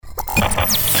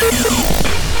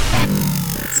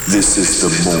This is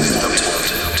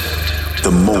the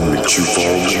moment you've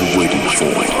all been waiting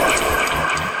for.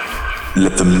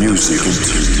 Let the music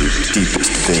into your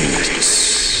deepest veins,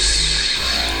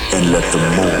 and let the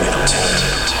moment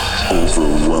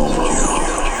overwhelm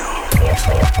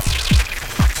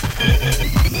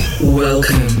you.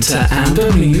 Welcome to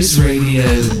Amber Muse Radio.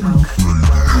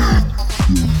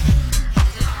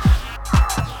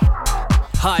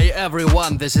 Hi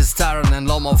everyone, this is Taran and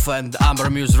Lomov and Amber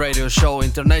Muse Radio Show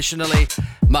internationally.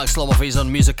 Max Lomov is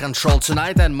on music control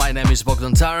tonight and my name is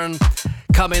Bogdan Taran.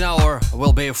 Coming hour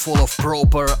will be full of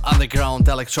proper underground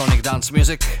electronic dance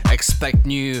music. Expect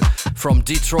new from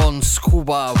D-Tron,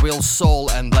 Scuba, Will Soul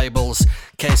and labels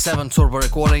K7 Turbo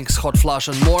Recordings, Hot Flash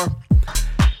and more.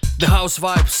 The house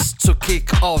vibes to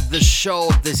kick off the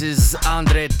show. This is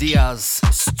Andre Diaz,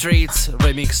 Streets,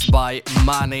 remixed by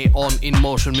Mani on In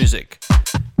Motion Music.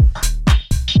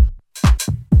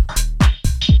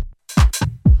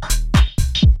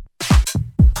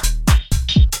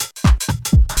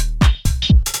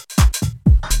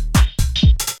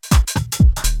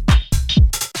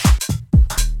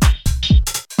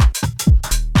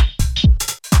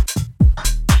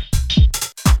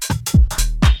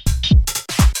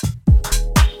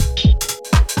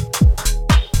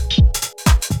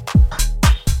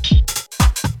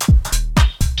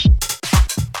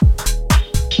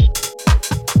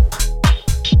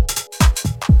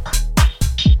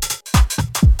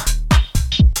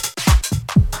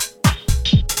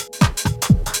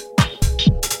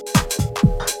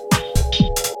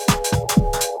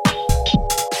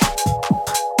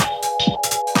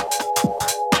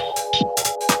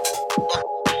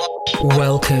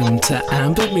 Welcome to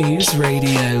Amber Muse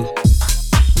Radio.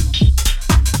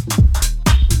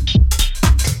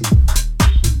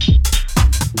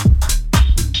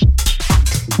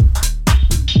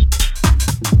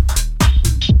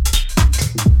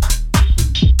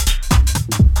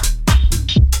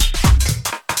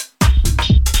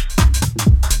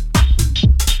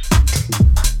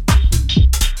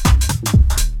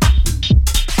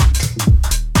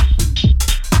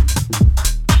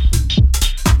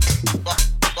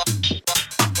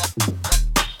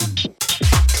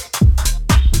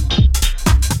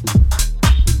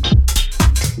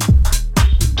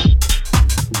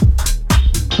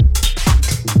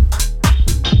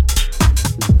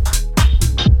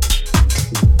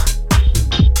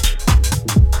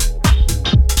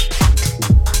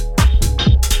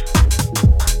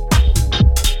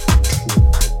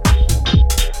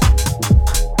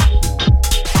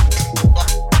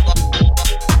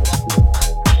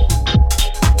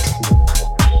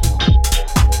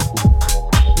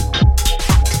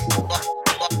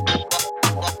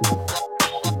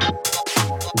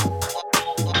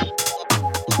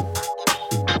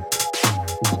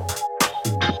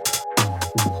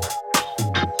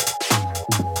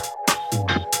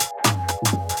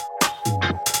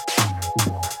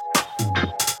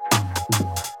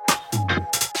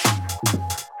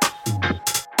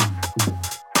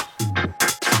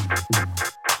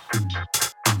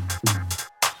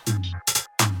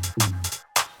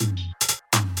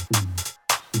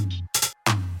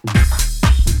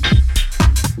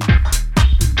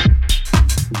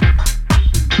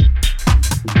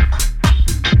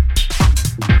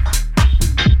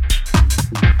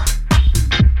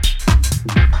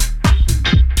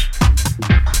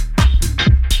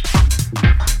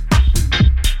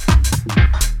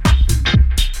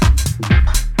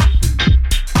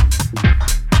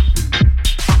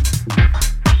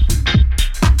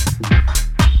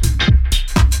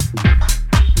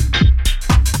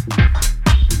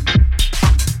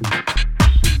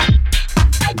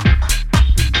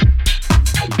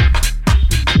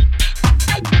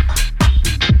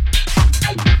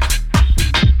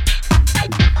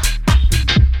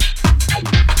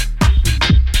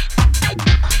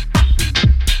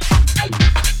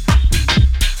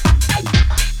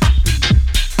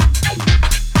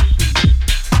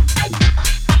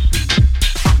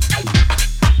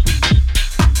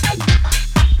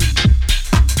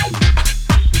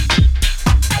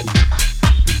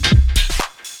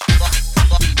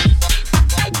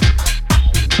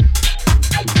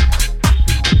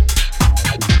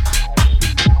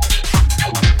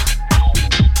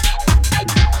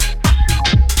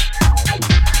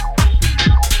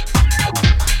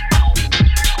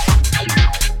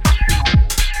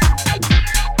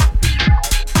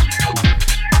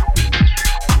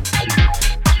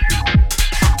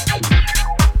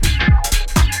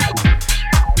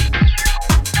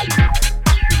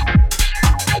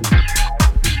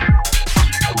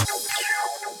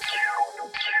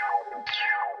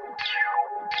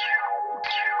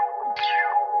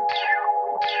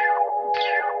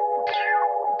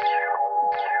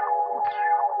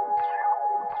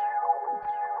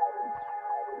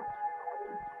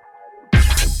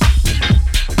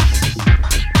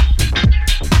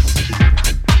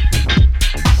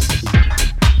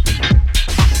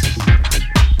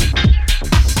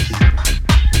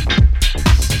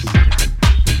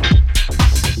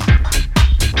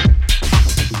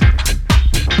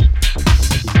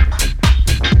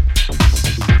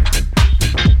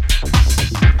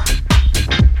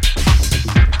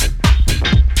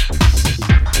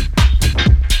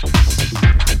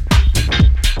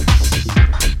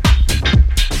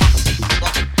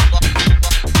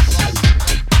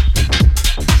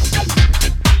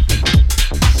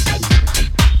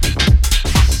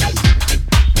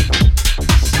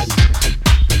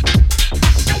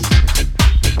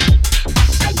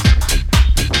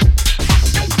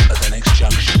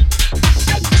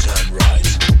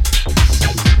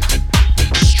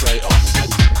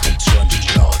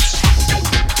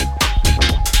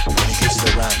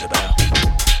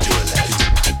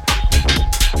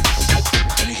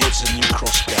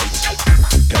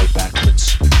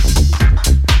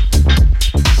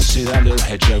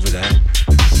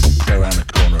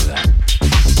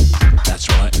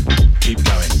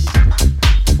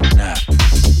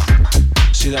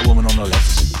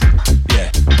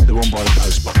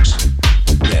 postbox.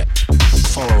 Yeah,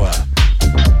 follow her.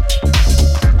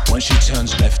 When she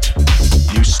turns left,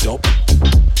 you stop,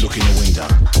 look in the window.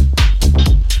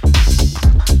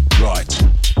 Right.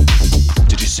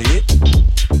 Did you see it?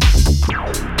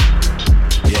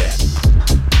 Yeah.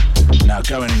 Now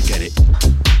go in and get it.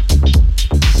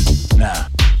 Now,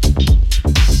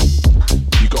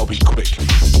 you gotta be quick.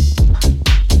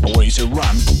 I want you to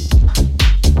run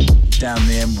down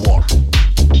the M1.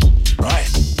 Right?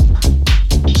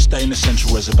 Stay in the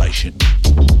central reservation.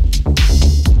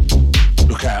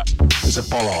 Look out, there's a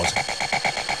bollard.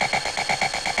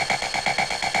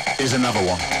 Here's another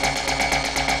one.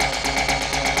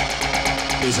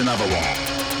 Here's another one.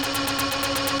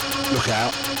 Look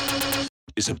out,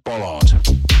 it's a bollard.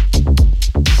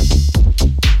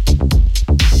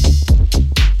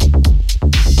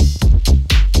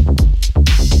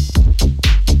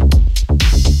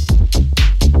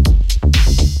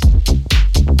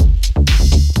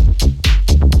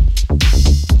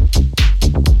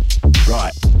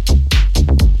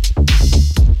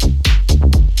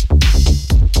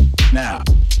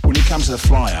 The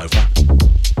flyover,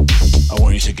 I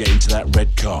want you to get into that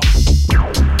red car.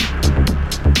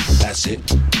 That's it.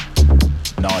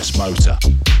 Nice motor.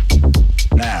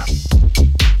 Now,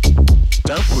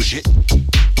 don't push it.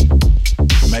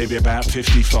 Maybe about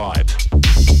 55.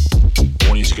 I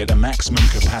want you to get the maximum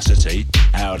capacity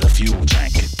out of the fuel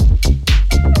tank.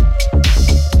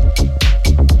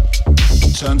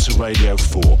 Turn to radio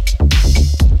 4.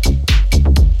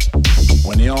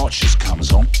 When the Archers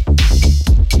comes on,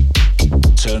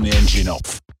 turn the engine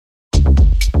off.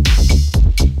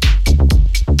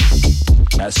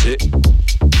 That's it.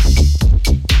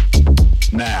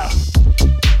 Now.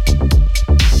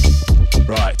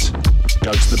 Right.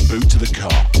 Go to the boot of the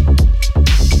car.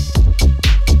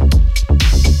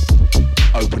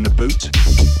 Open the boot.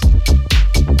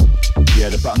 Yeah,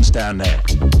 the button's down there.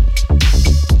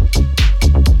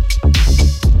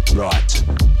 Right.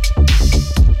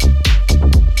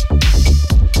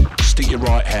 Stick your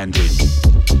right hand in.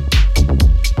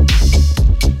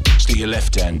 Stick your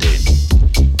left hand in.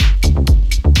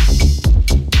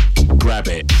 Grab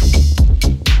it.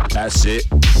 That's it.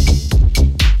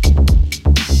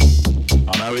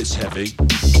 I know it's heavy.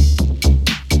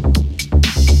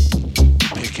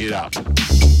 Pick it up.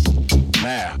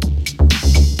 Now,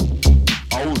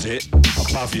 hold it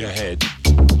above your head.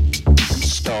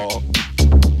 Start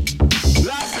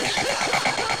laughing.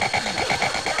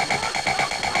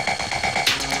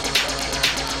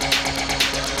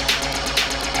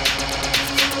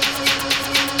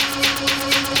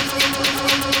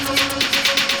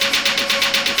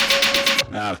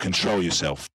 Now control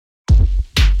yourself.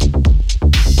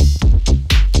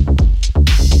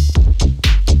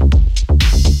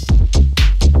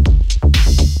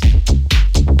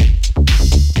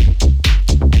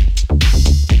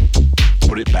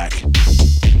 Put it back.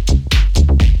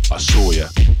 I saw you.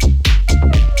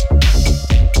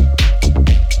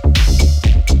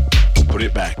 Put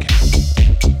it back.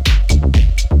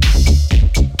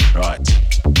 Right.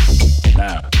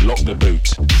 Now, lock the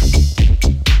boot.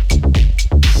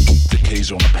 The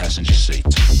keys are on the passenger seat.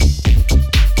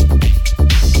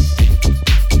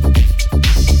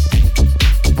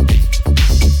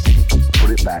 Put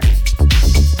it back.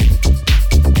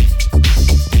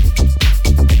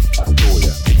 I saw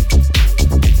you.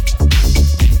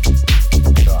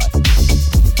 Right.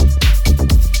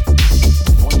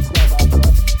 One step after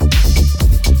us.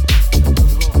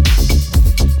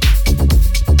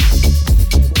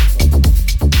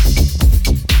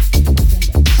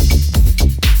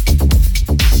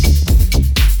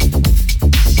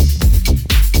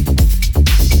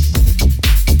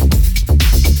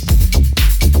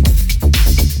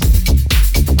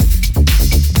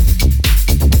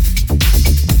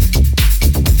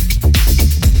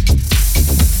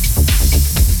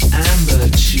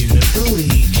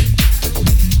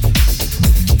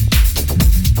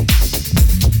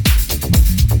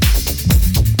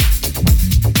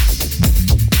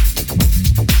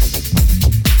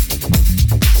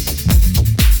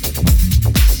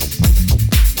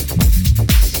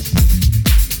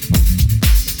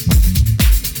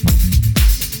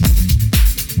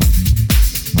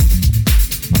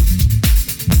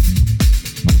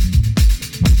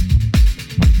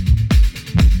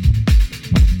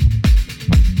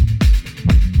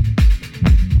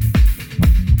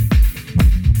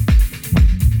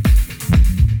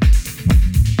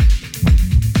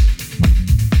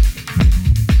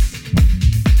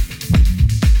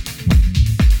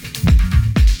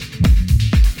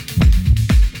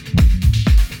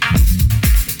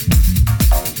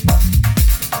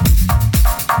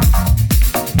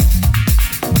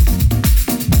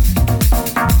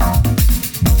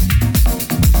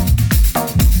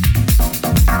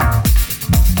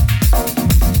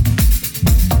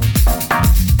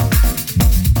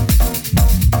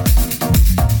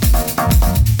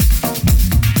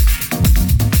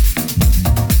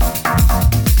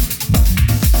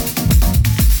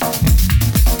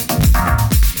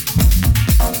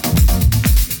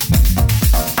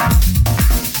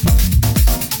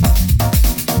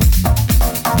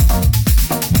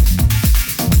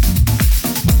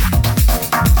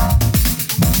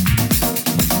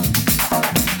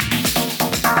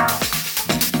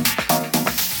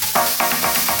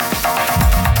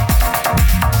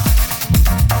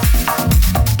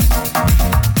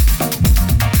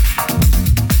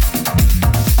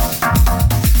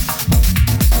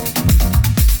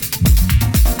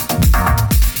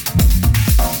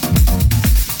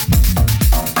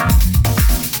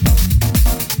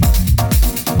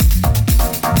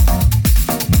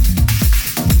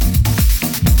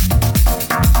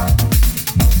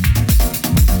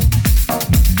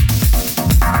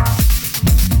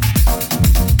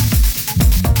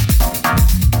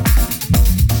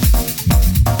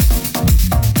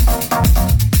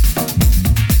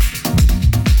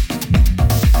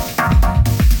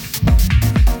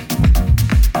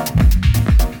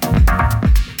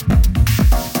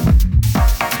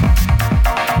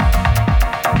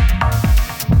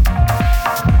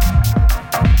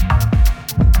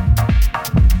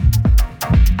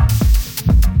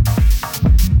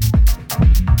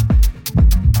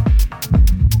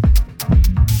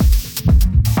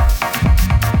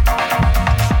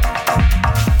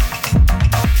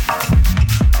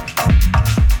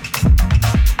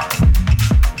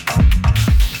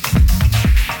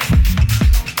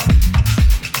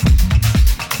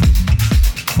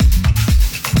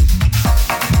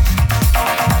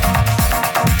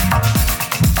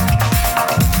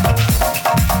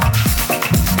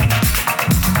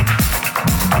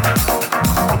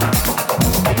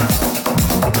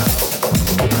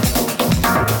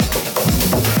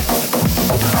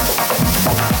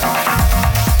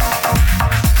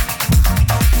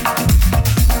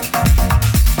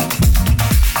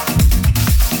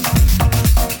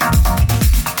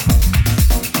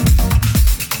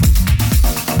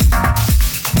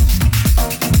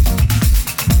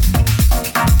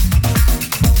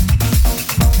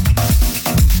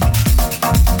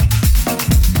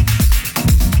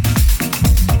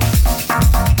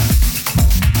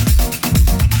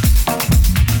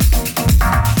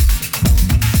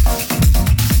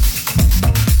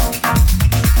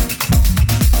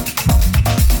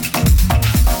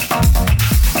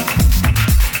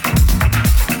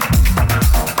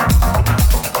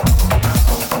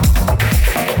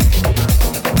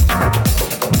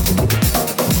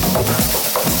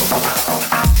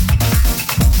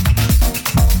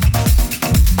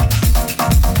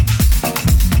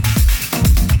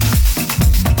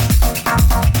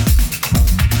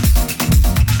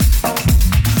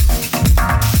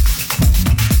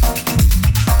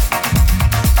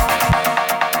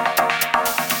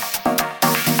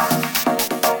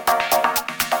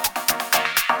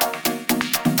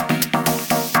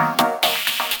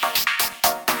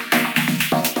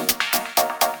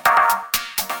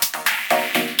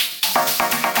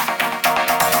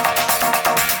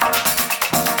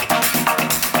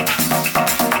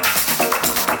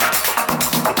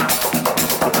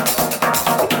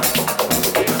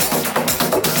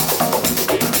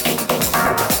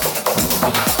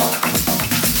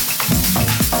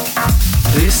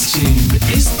 tune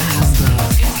is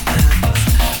Amber.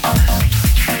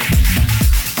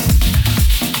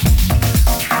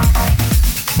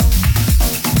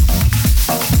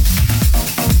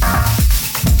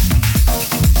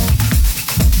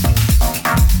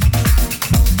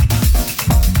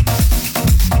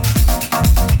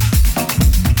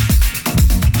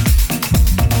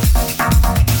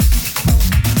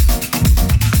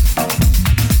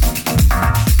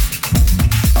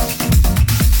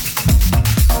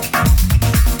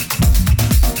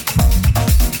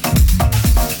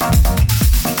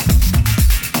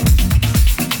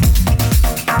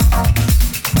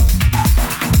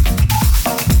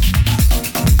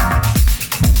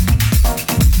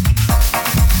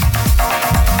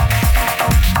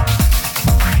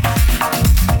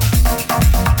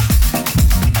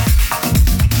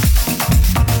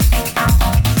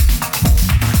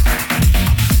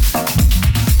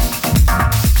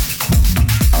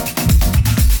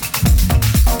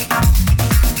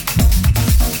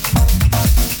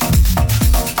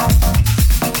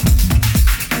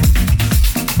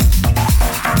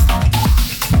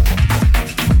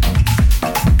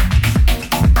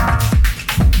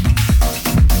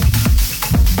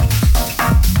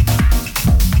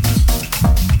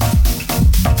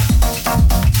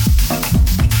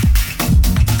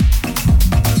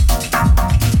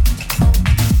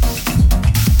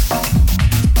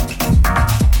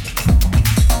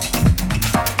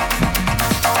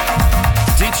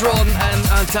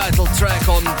 Title track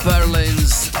on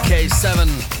Berlin's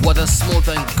K7. What a smooth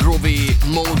and groovy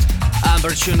mood.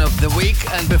 Amber tune of the week.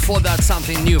 And before that,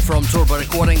 something new from Turbo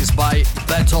Recordings by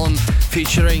Beton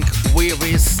featuring We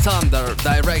Standard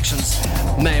Directions.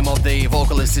 Name of the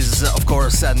vocalist is, of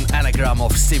course, an anagram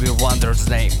of Stevie Wonder's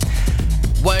name.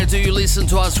 Where do you listen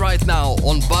to us right now?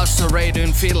 On Buster Radio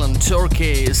in Finland,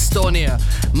 Turkey, Estonia,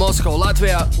 Moscow,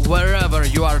 Latvia, wherever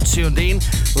you are tuned in.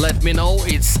 Let me know.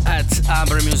 It's at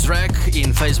Amber Muse Rec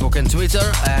in Facebook and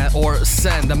Twitter, or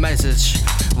send a message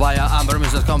via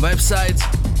ambermuse.com website.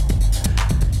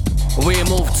 We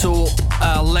move to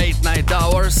late night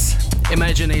hours.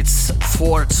 Imagine it's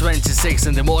 4:26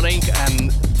 in the morning,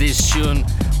 and this tune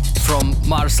from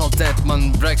Marcel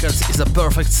Detman Records is a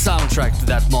perfect soundtrack to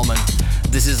that moment.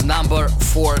 This is number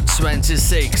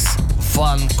 426,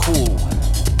 Fun Cool.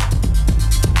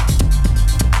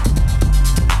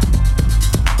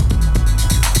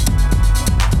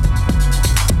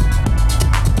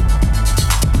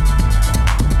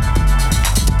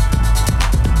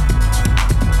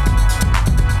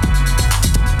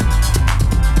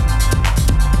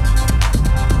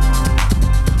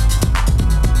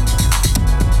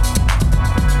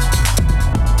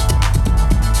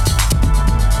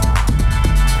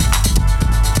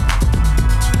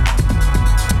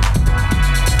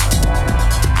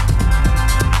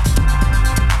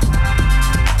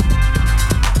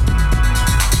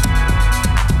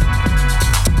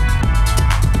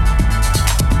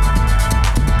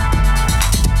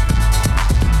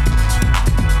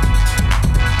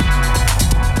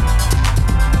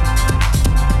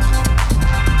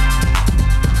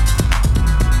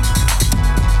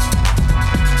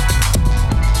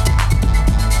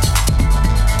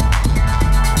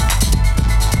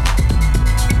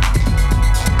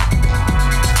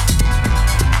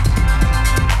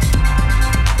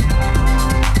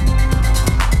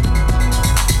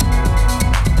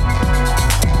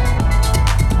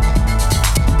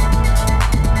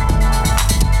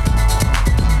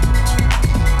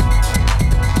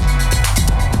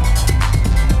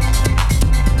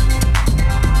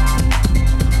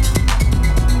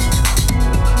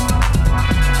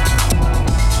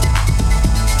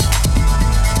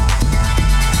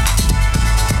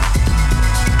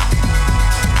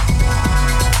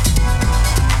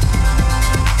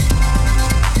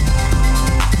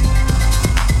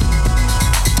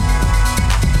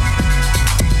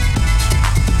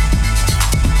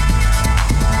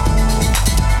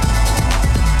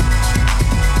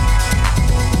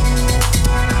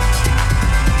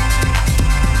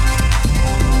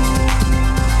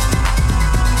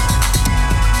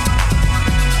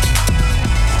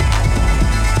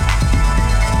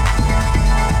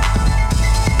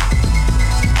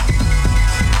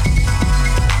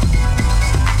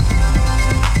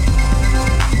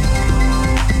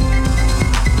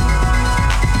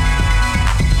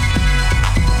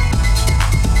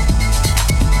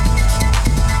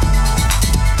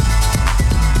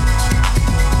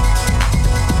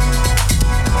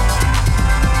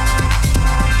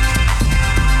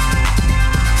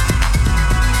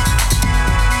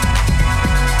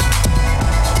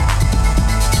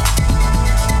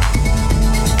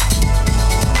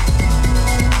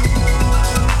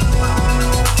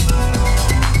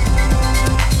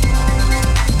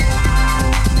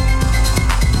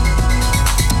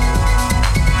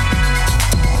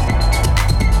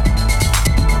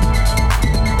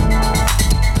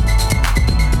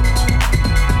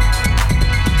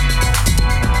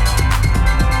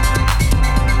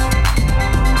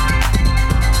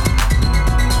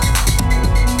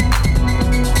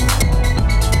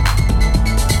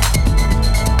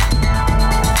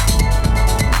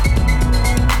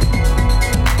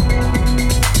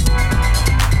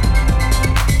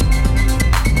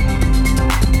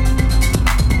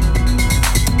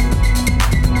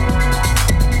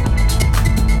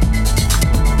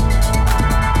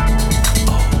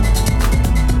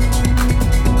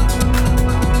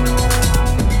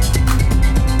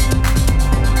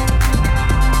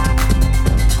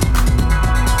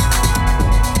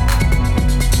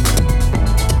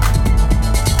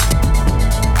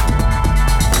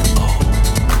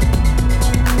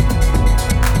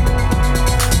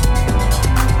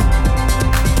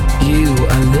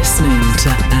 listening to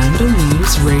Amber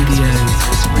Muse Radio.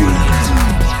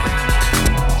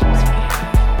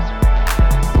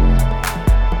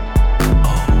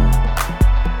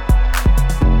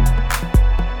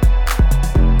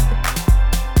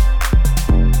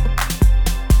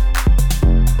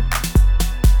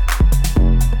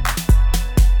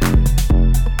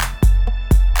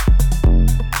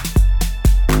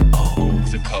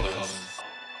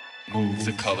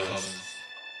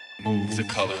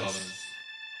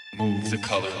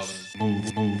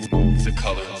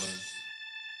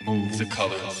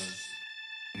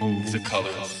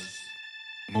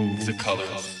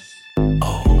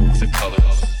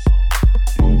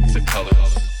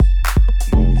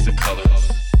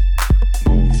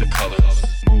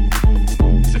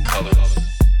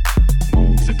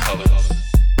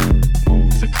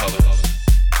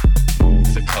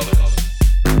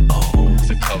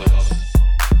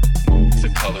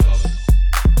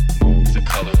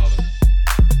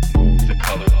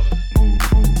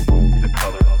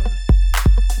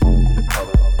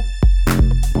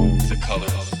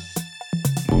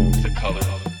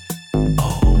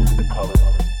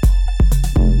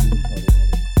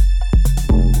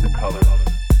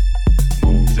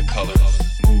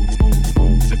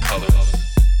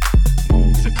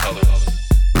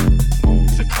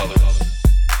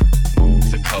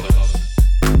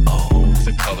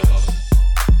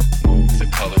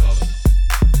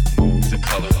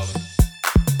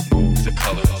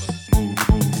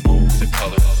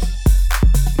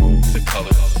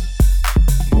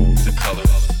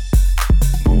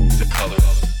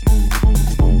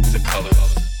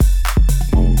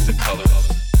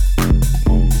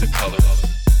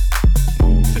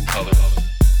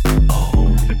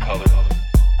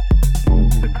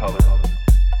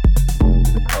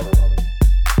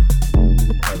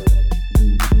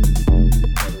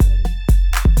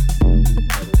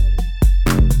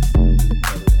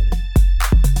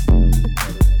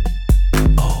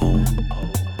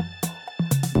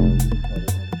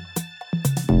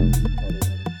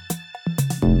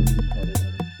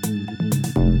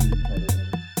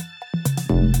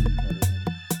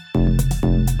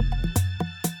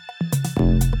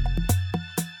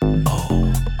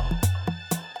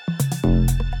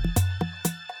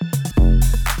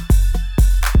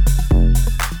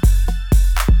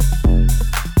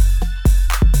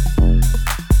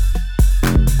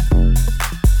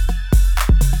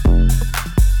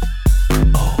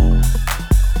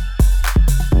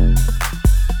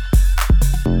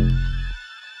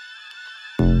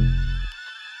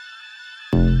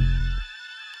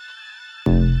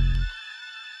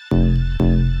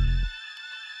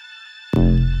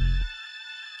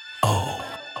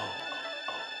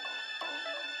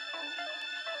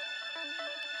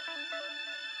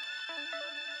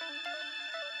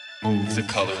 Move the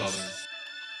colors,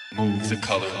 move the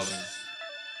colors,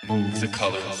 move the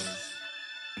colors,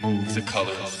 move the colors, move the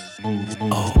colors, move the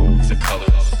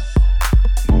colors,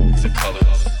 move the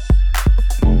colors,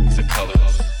 move the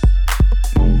colors,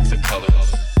 move the colors, move the colors, move the colors, move the colors, move the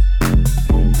colors, move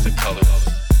the colors,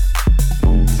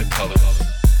 move the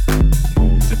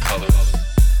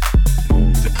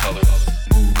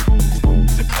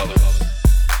colors,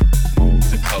 move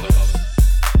the colors.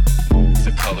 Move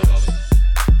the colors,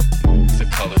 move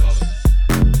the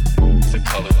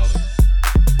colors,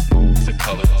 move the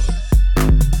colors,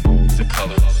 move the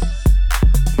colors,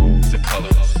 move the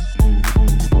colors,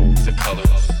 move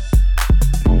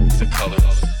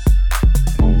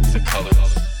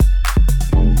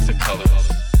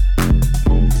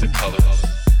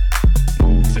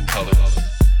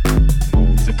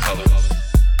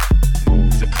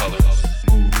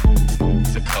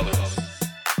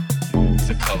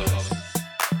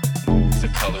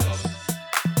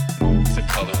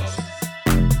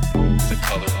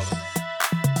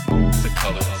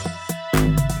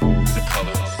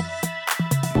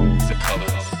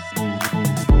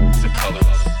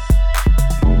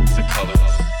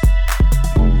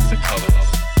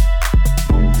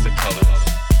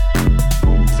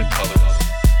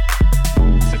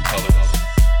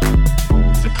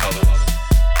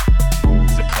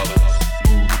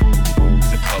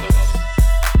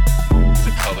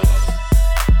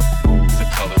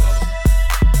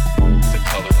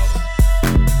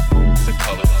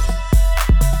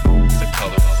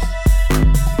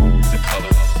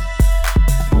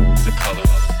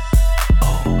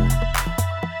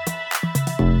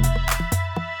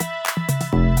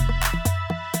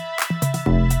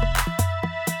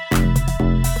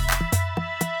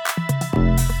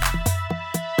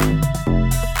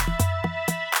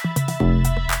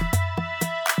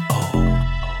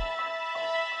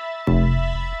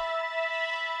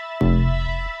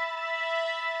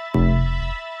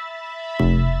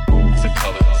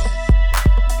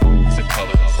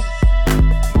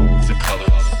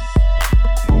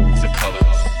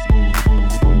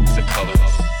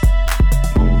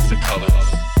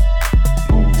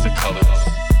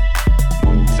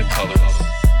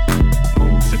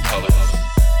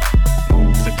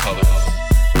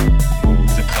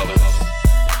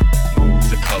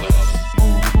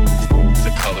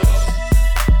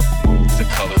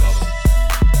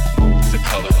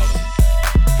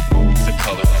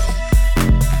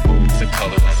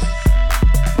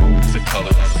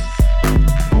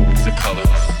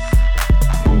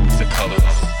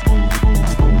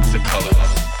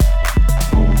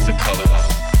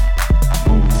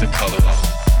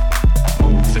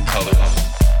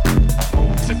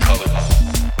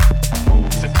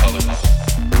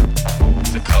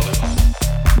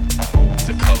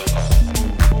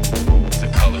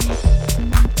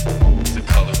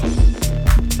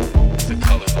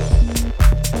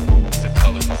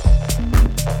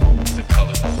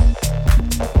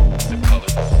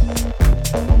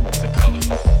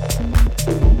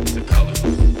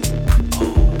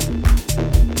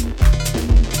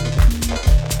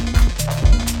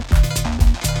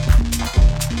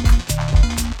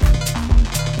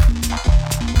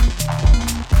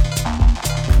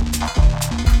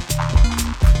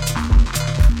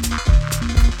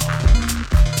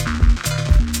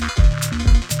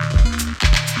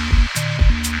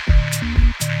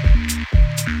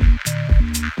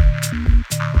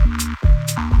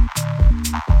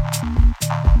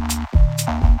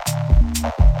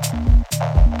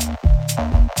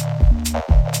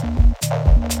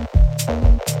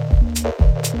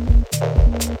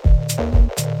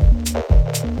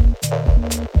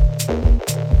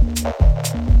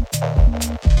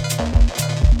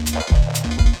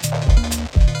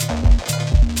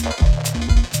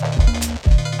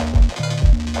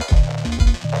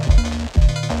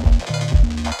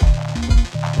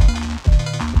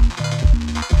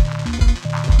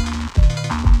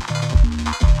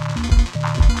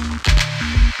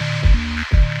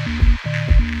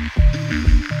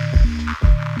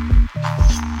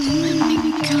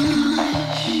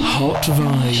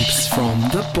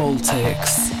the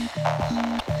Baltics.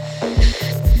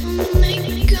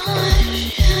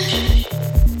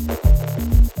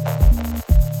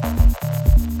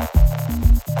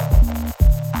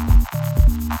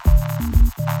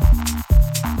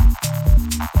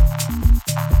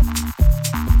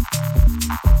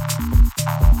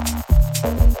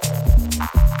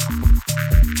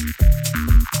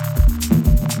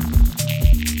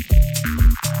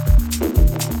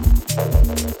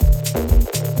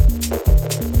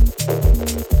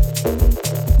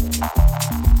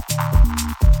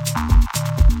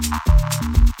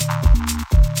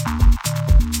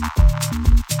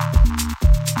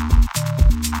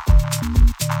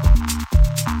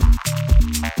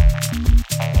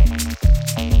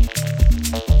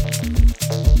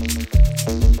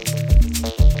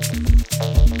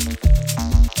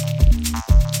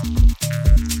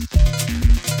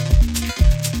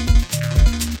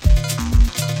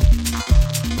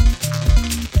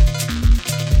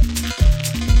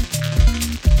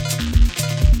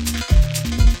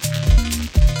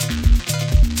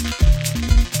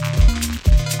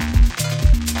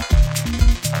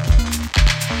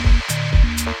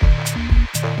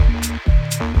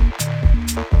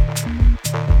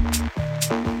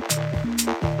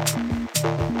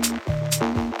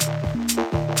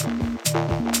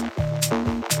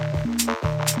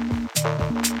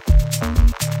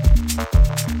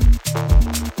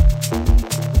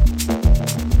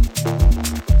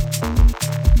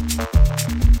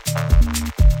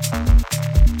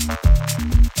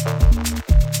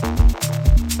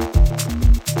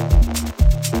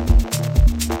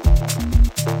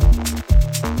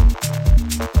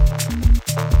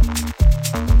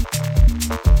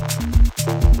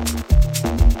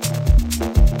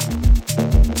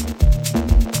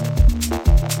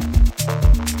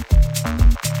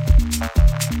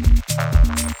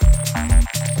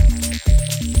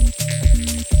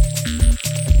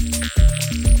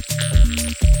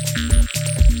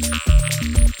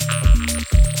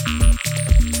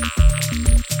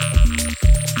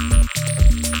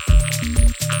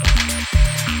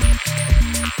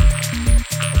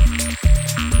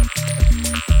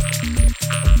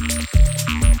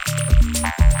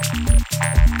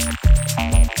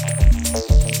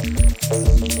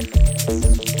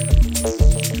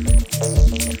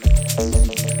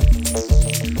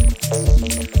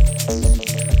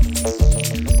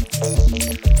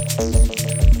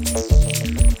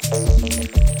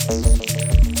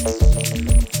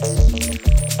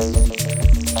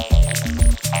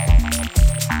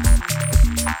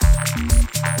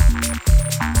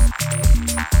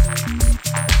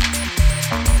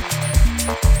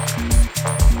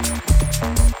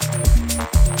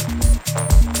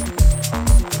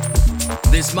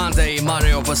 This Monday,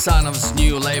 Mario Basanov's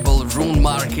new label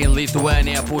Runemark in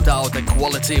Lithuania put out a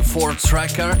quality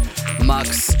 4-tracker.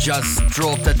 Max just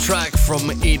dropped a track from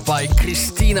it by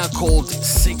Christina called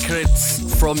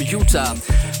Secrets from Utah.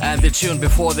 And the tune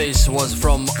before this was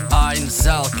from Ein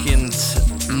Zalkind,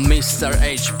 Mr.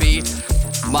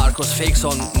 HP, Marcos Fix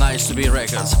on Nice to Be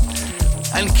Records.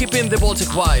 And keeping the Baltic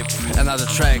vibe, another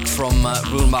track from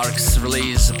Runemark's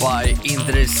release by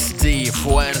Indris D,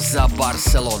 Fuerza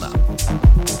Barcelona.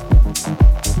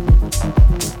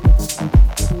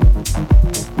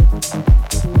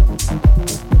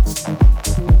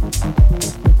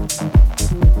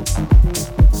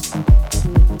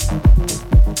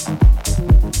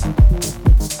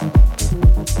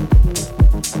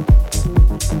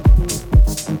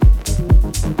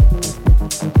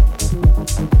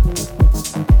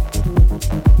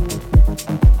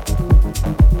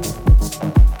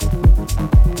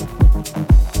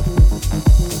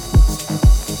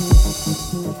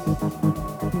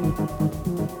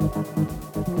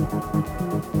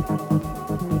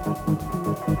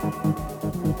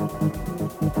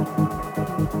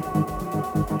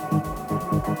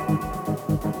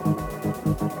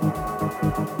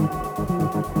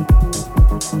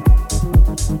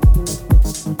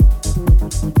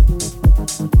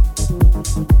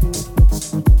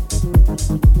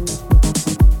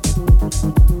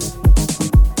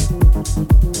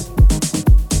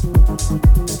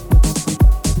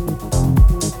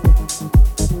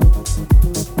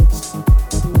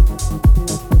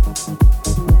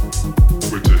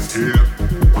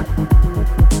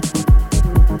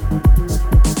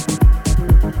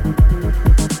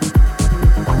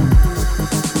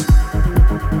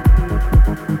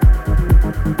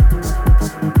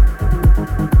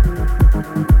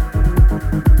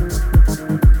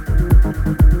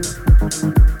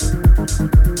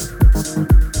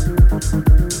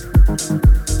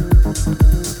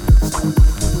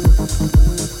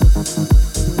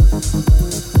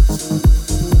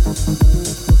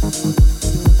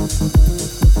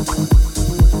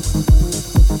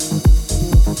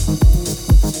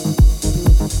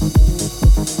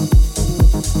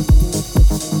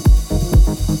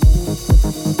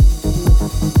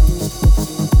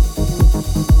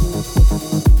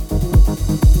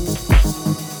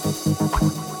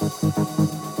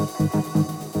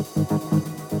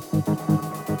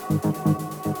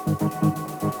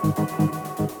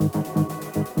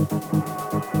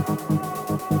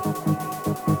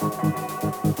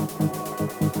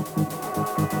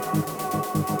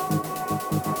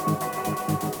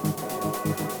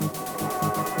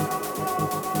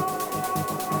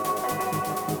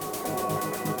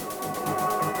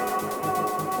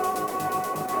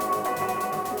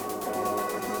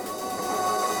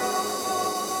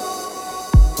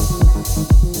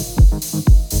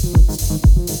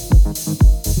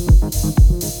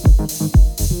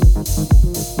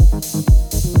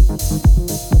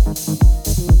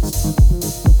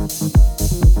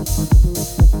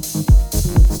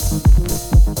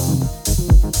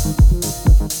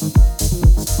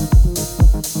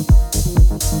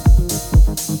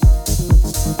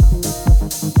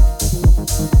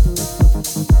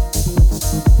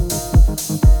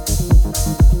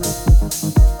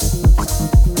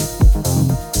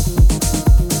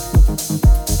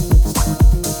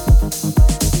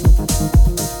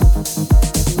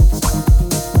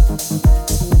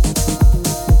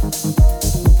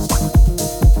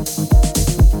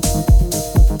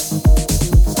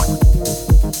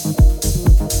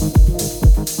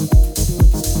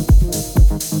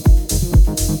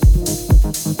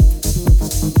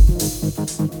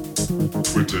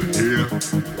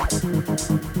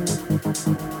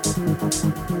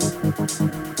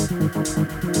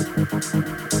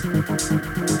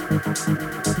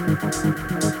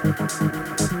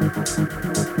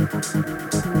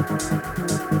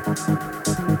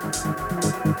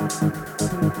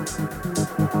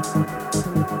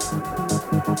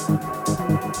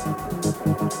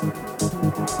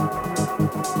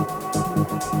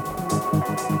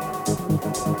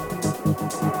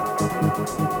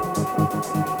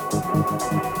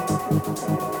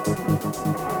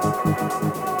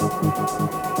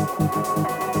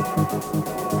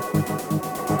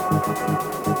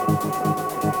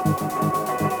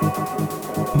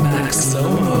 Max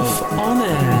Lomov on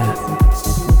air.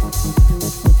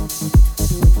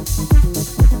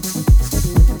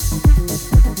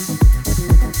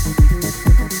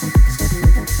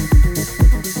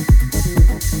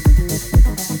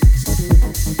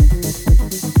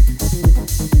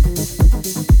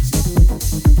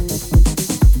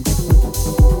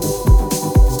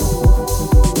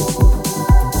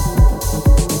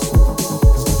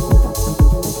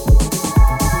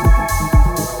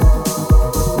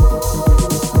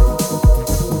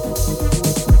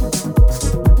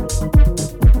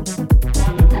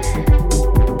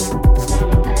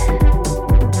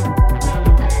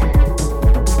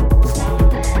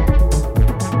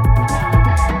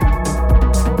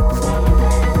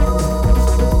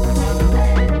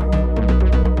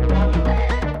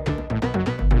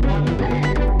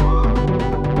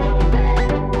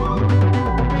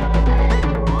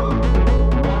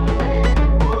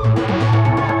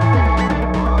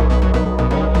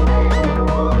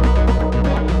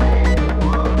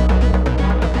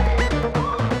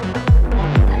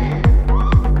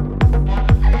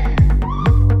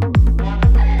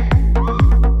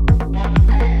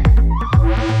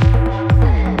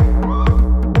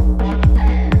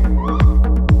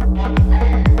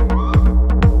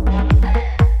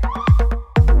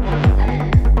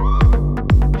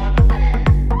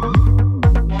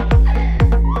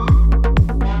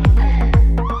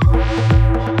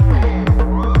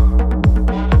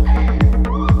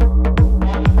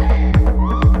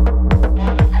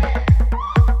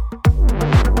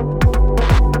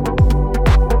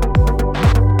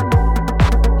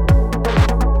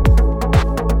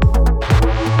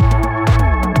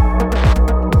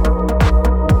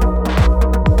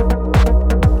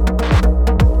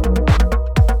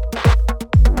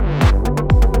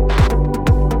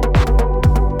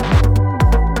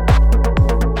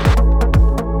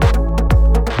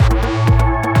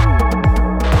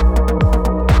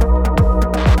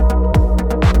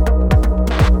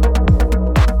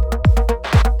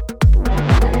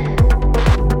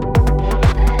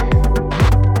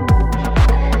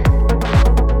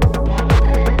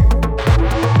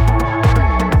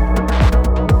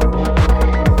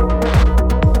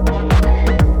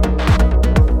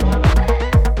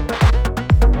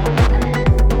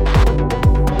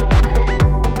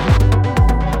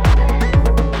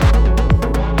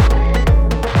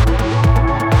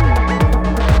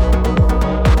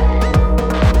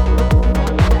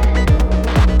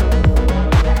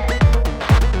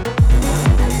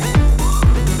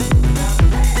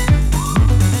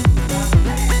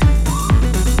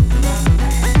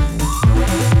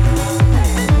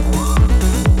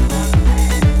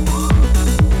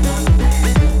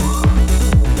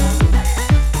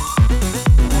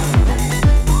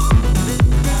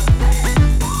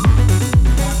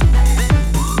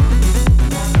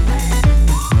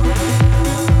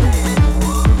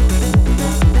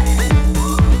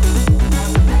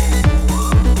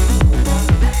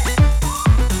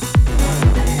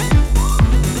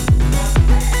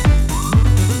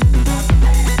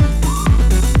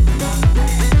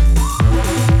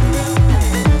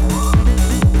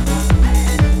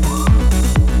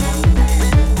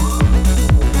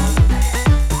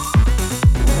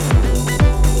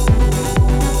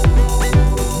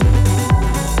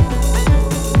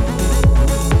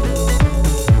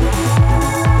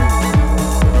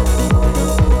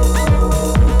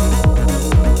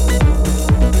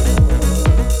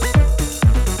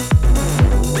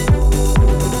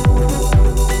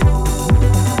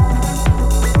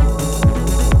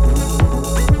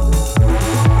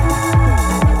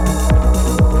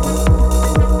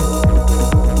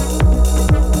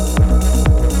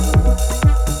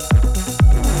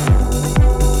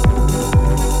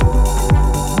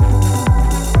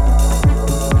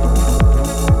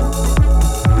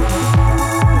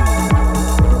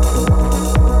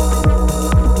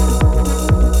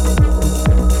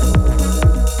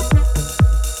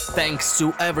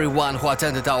 to everyone who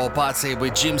attended our party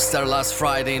with Jimster last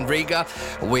Friday in Riga.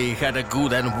 We had a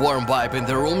good and warm vibe in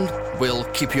the room. We'll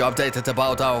keep you updated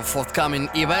about our forthcoming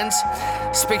events.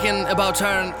 Speaking about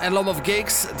Taran and Lomov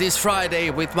gigs, this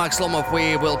Friday with Max Lomov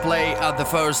we will play at the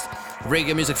first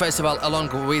Riga Music Festival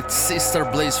along with Sister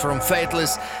Bliss from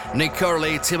Fateless, Nick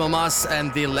Curley, Timo Maas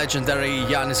and the legendary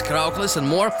Yanis Krauklis and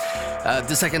more.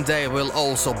 The second day will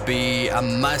also be a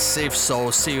massive,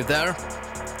 so see you there.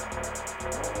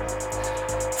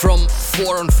 From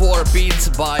 4on4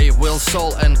 beat by Will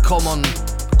Soul and Common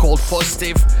called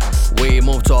Positive, we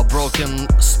move to a broken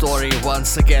story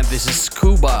once again. This is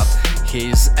Scuba,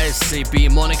 his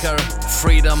SCP moniker,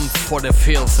 Freedom for the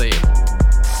Filthy.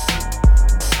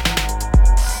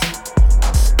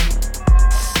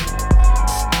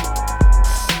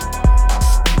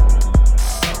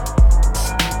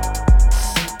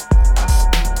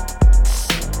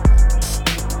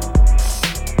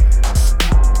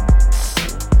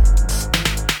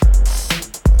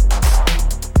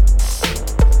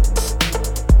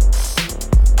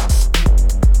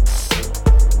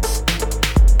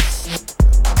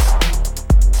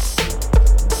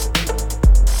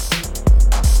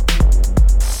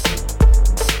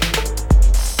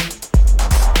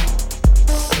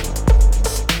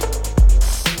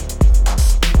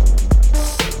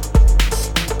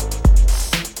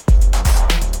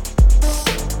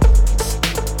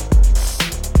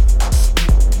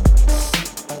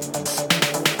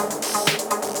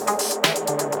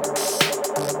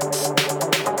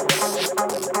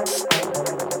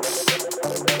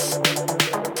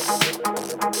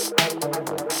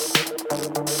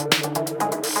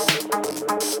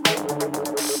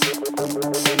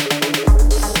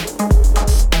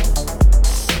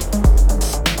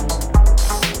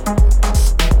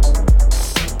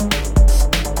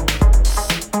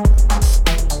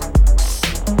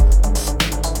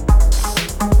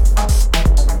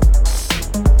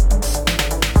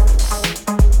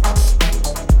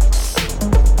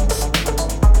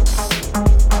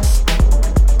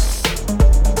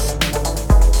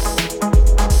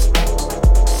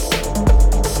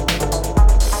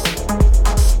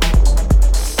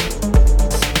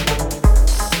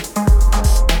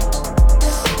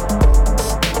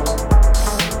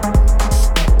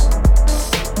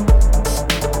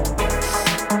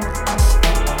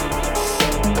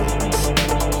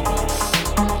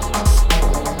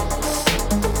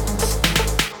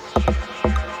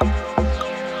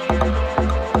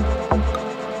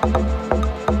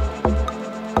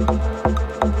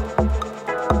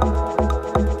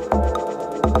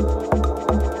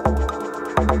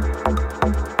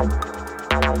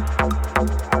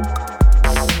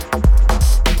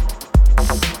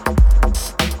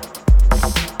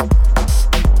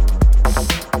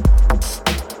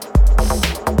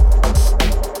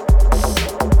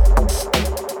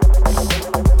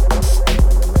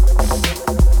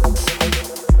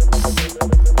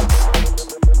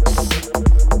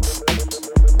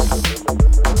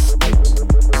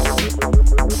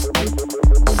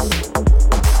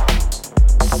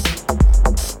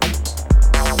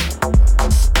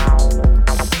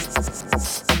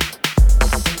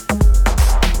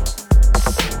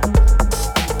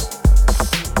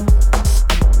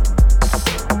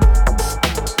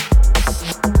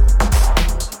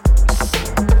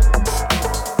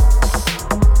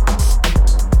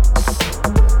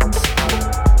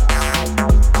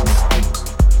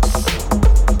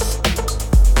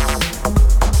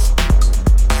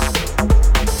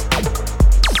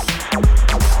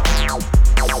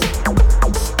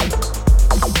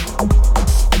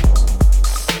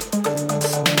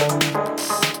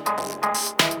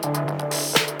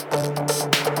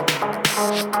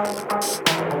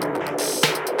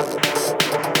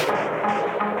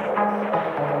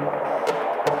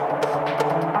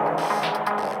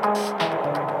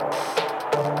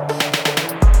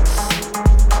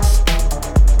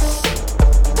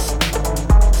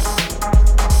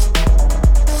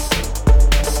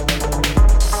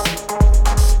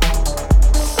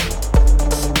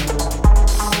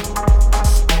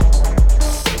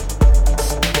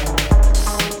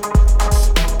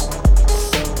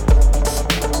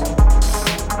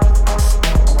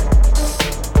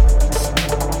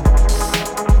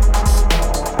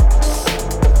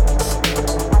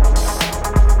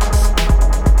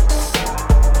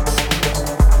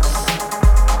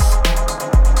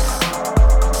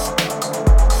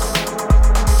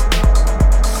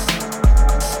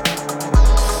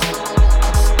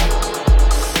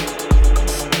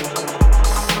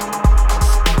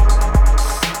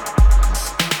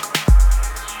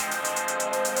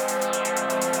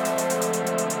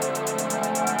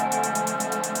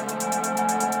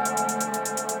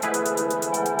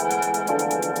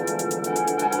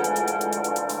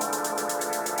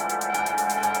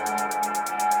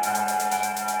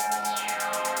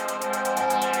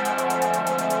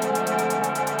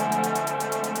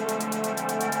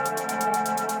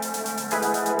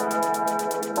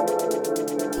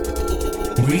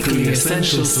 Weekly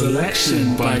Essential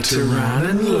Selection by Taran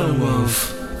and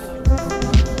Lomov.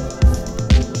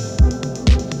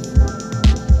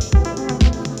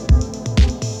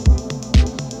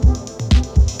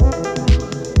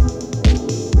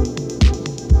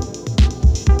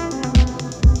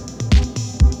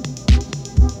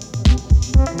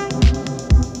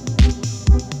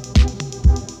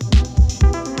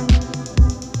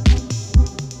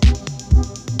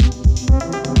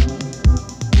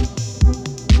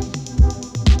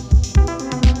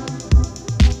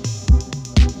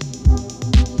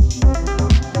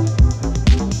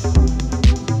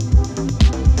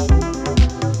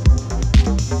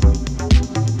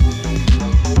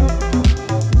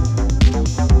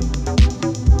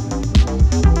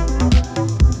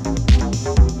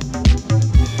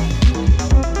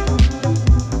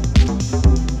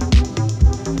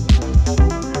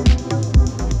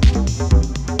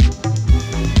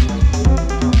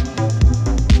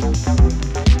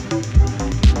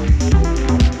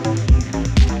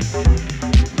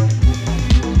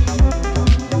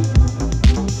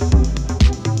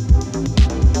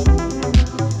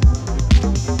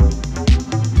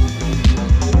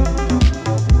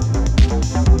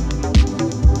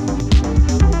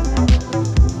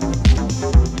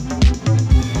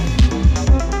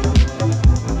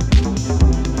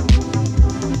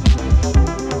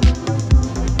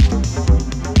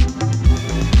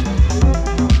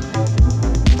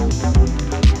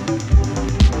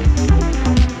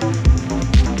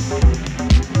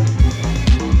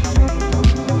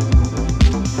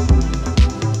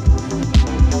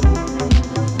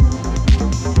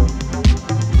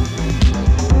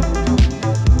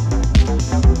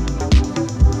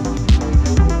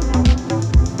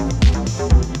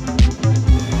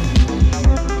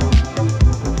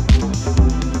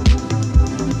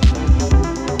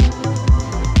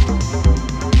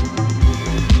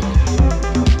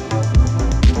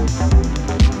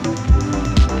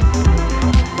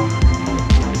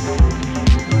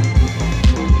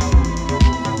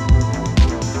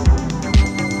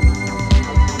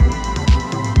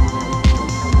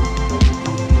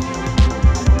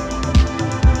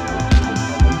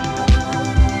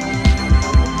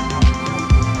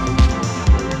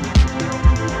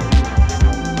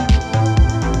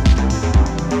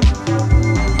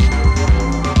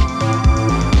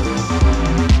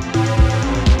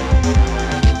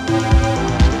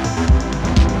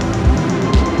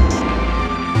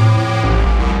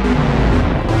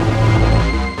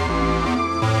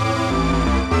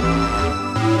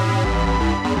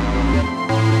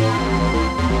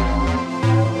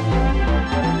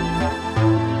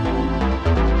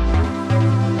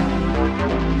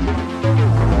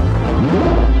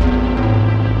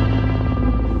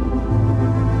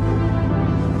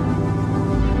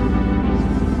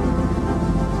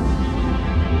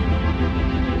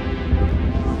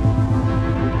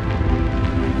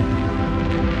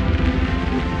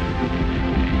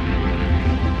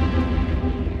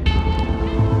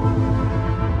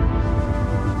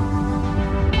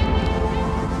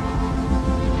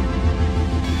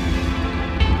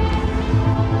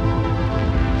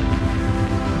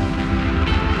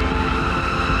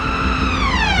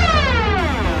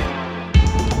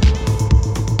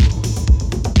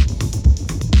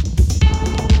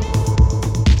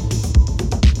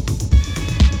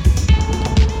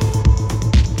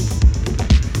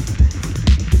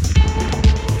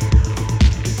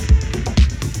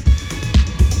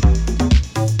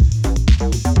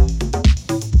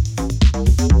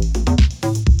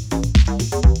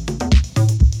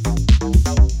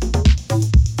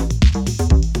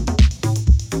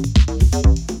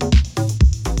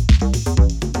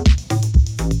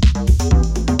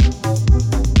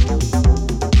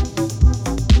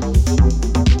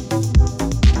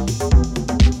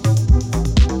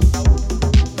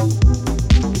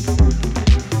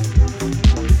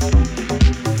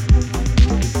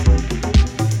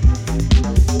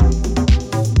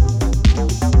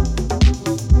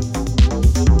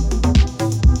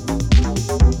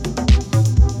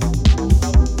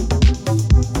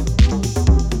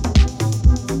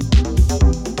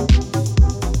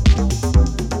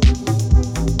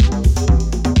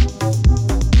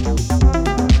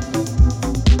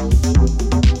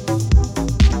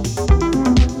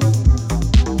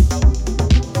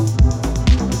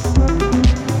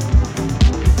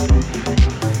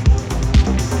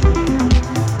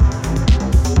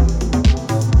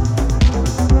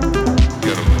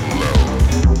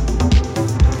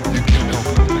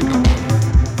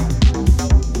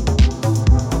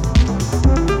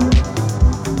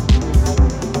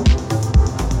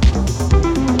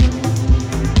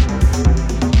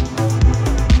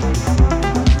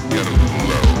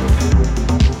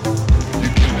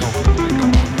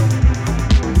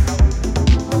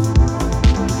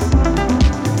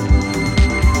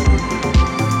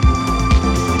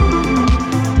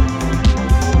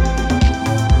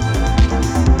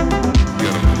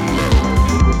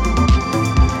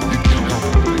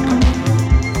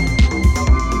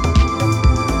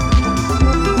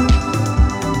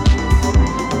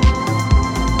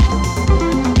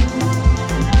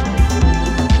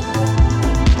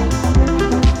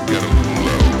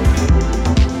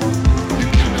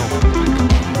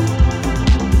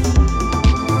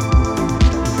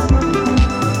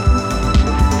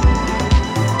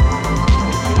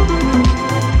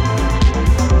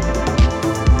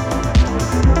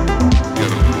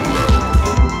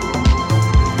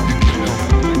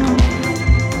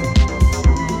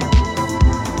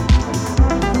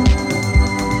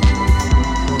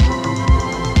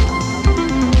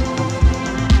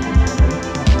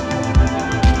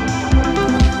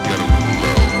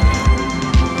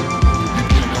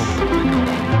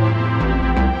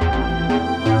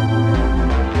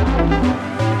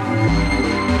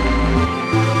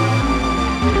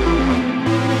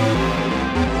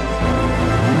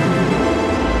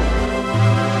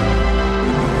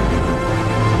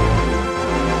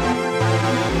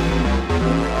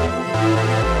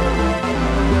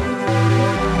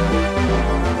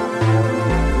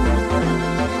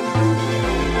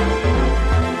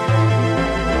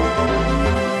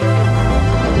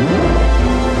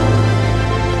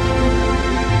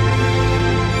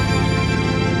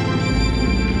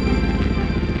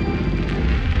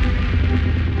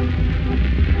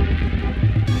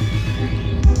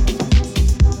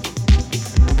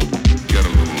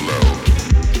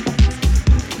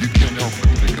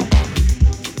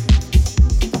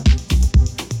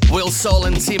 Soul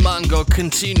and T-Mango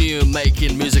continue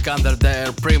making music under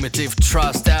their Primitive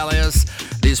Trust alias.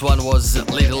 This one was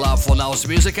Little Love for Now's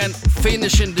Music, and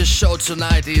finishing the show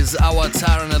tonight is our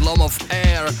Taran and Lomov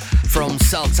Air from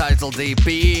self-titled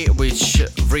EP, which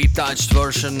retouched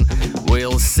version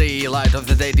will see light of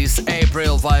the day this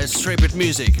April via Strip It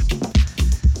Music.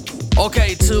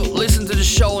 Okay, to listen to the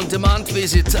show on demand,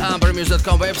 visit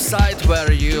ambermuse.com website,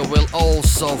 where you will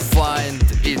also find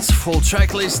its full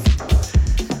track list.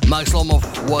 Max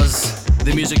Lomov was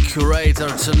the music curator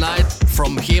tonight.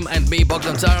 From him and me,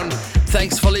 Bogdan Taran,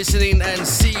 thanks for listening and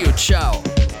see you. Ciao.